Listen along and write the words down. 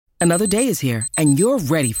Another day is here, and you're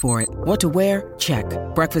ready for it. What to wear? Check.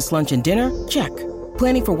 Breakfast, lunch, and dinner? Check.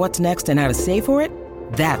 Planning for what's next and how to save for it?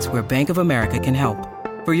 That's where Bank of America can help.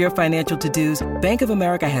 For your financial to-dos, Bank of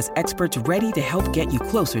America has experts ready to help get you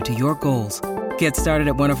closer to your goals. Get started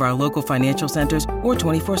at one of our local financial centers or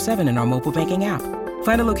 24/7 in our mobile banking app.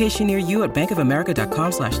 Find a location near you at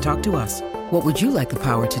bankofamerica.com/talktous. What would you like the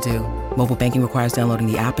power to do? Mobile banking requires downloading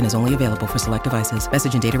the app and is only available for select devices.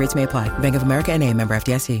 Message and data rates may apply. Bank of America N.A., member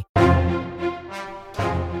FDIC.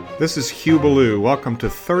 This is Hugh Ballou. Welcome to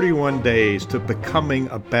 31 Days to Becoming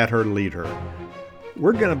a Better Leader.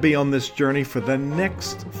 We're going to be on this journey for the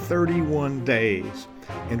next 31 days.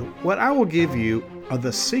 And what I will give you are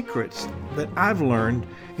the secrets that I've learned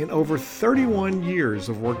in over 31 years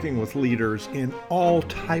of working with leaders in all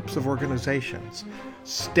types of organizations.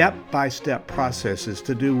 Step-by-step processes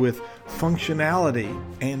to do with functionality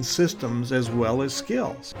and systems as well as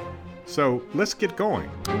skills. So let's get going.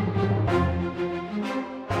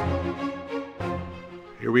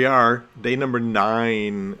 Here we are, day number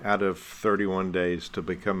 9 out of 31 days to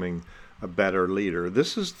becoming a better leader.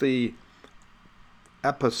 This is the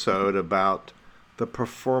episode about the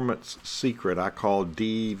performance secret I call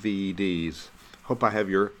DVDs. Hope I have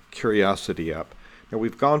your curiosity up. Now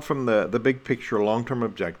we've gone from the big picture long-term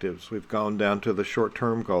objectives. We've gone down to the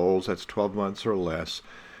short-term goals, that's 12 months or less.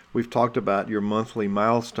 We've talked about your monthly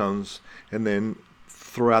milestones and then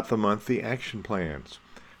throughout the month the action plans.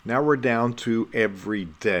 Now we're down to every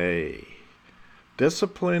day.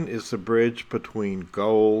 Discipline is the bridge between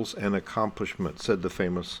goals and accomplishment, said the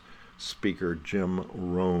famous speaker Jim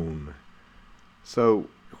Rohn. So,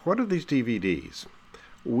 what are these DVDs?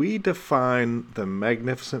 We define the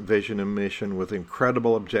magnificent vision and mission with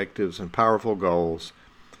incredible objectives and powerful goals.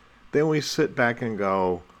 Then we sit back and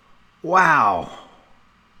go, wow,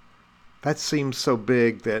 that seems so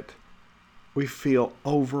big that we feel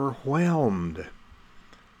overwhelmed.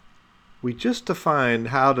 We just defined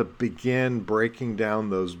how to begin breaking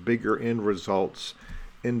down those bigger end results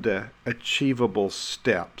into achievable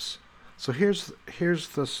steps. So here's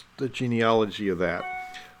the genealogy of that.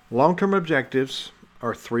 Long-term objectives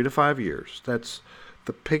are 3 to 5 years. That's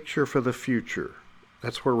the picture for the future.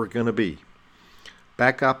 That's where we're going to be.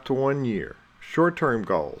 Back up to 1 year. Short-term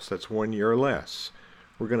goals, that's 1 year or less.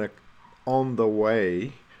 We're going to, on the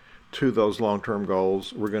way to those long-term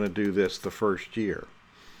goals, we're going to do this the first year.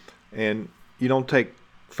 And you don't take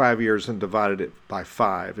 5 years and divide it by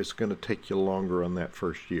 5. It's going to take you longer on that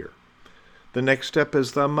first year. The next step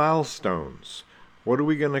is the milestones. What are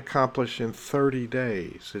we going to accomplish in 30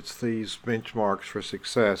 days? It's these benchmarks for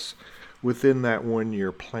success within that 1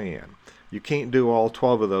 year plan. You can't do all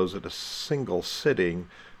 12 of those at a single sitting.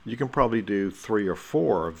 You can probably do 3 or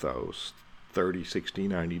 4 of those, 30, 60,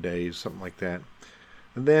 90 days, something like that.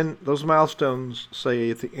 And then those milestones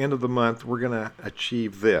say at the end of the month, we're going to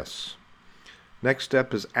achieve this. Next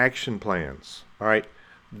step is action plans. All right.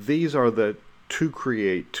 These are the to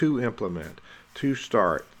create, to implement, to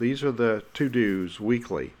start. These are the to-dos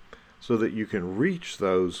weekly so that you can reach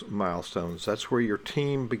those milestones. That's where your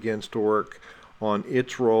team begins to work on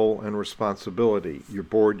its role and responsibility. Your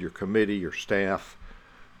board, your committee, your staff,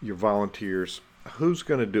 your volunteers. Who's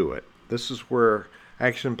going to do it? This is where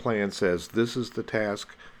action plan says this is the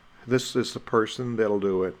task, this is the person that'll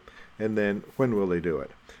do it, and then when will they do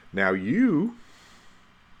it? Now you're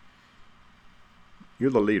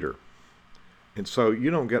the leader. And so you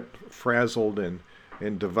don't get frazzled and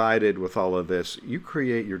divided with all of this. You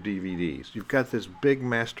create your DVDs. You've got this big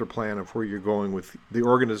master plan of where you're going with the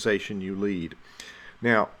organization you lead.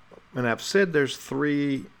 Now, and I've said there's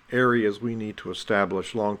 3 areas we need to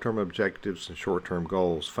establish: long-term objectives and short-term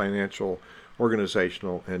goals, financial,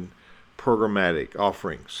 organizational, and programmatic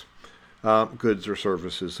offerings, goods or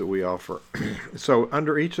services that we offer. So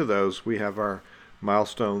under each of those, we have our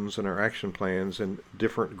milestones and our action plans, and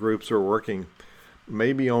different groups are working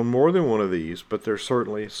maybe on more than one of these, but there's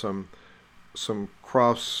certainly some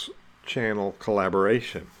cross-channel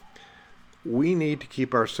collaboration. We need to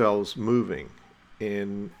keep ourselves moving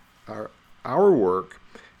in our work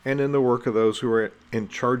and in the work of those who are in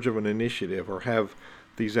charge of an initiative or have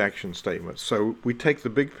these action statements. So we take the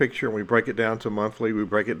big picture and we break it down to monthly, we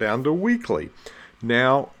break it down to weekly.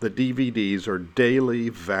 Now the DVDs are daily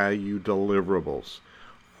value deliverables.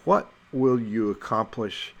 What will you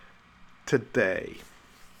accomplish today?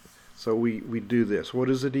 So we do this. What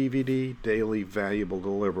is a DVD? Daily valuable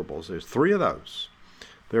deliverables. There's 3 of those.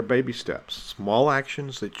 They're baby steps, small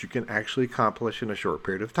actions that you can actually accomplish in a short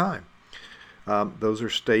period of time. Those are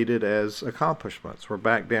stated as accomplishments. We're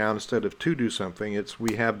back down, instead of to do something, it's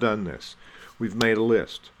we have done this. We've made a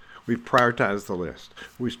list. We've prioritized the list.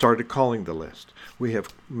 We started calling the list. We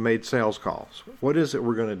have made sales calls. What is it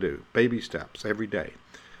we're going to do? Baby steps every day.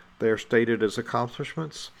 They're stated as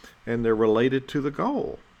accomplishments, and they're related to the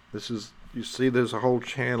goal. You see, there's a whole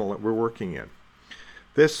channel that we're working in.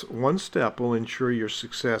 This one step will ensure your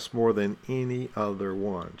success more than any other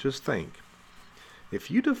one. Just think, if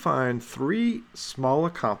you define 3 small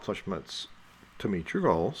accomplishments to meet your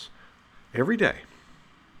goals every day,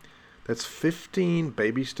 that's 15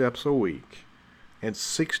 baby steps a week and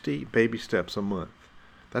 60 baby steps a month.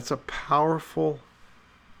 That's a powerful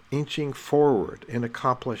inching forward in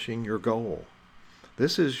accomplishing your goal.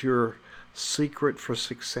 This is your secret for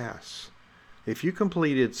success. If you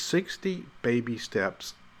completed 60 baby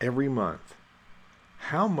steps every month,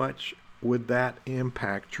 how much would that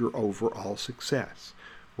impact your overall success?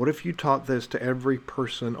 What if you taught this to every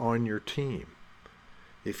person on your team?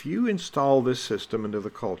 If you install this system into the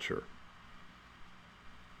culture,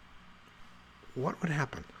 what would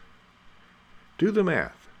happen? Do the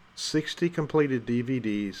math. 60 completed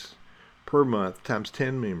DVDs per month times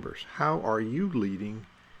 10 members. How are you leading?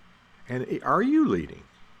 And are you leading?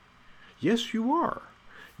 Yes, you are.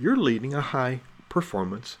 You're leading a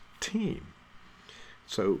high-performance team.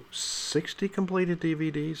 So 60 completed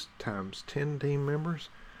DVDs times 10 team members,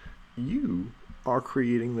 you are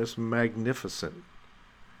creating this magnificent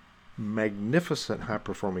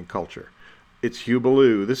high-performing culture. It's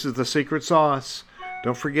Hubaloo. This is the secret sauce.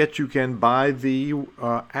 Don't forget you can buy the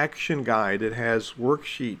action guide. It has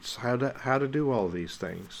worksheets, how to do all these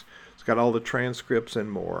things. It's got all the transcripts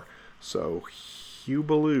and more. So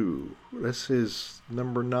Hubaloo. This is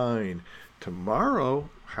number 9.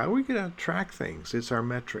 Tomorrow, how are we going to track things? It's our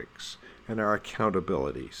metrics and our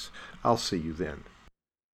accountabilities. I'll see you then.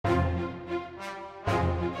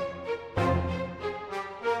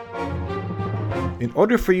 In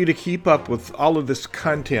order for you to keep up with all of this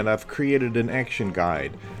content, I've created an action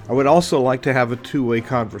guide. I would also like to have a two-way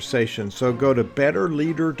conversation, so go to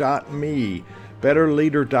betterleader.me.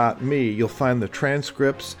 Betterleader.me. You'll find the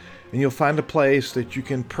transcripts, and you'll find a place that you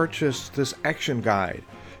can purchase this action guide.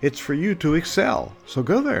 It's for you to excel, so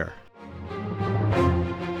go there.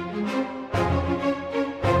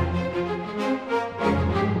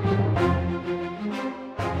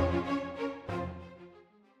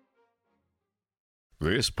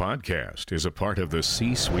 This podcast is a part of the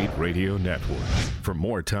C-Suite Radio Network. For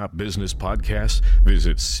more top business podcasts,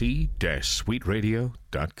 visit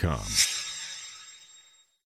c-suiteradio.com.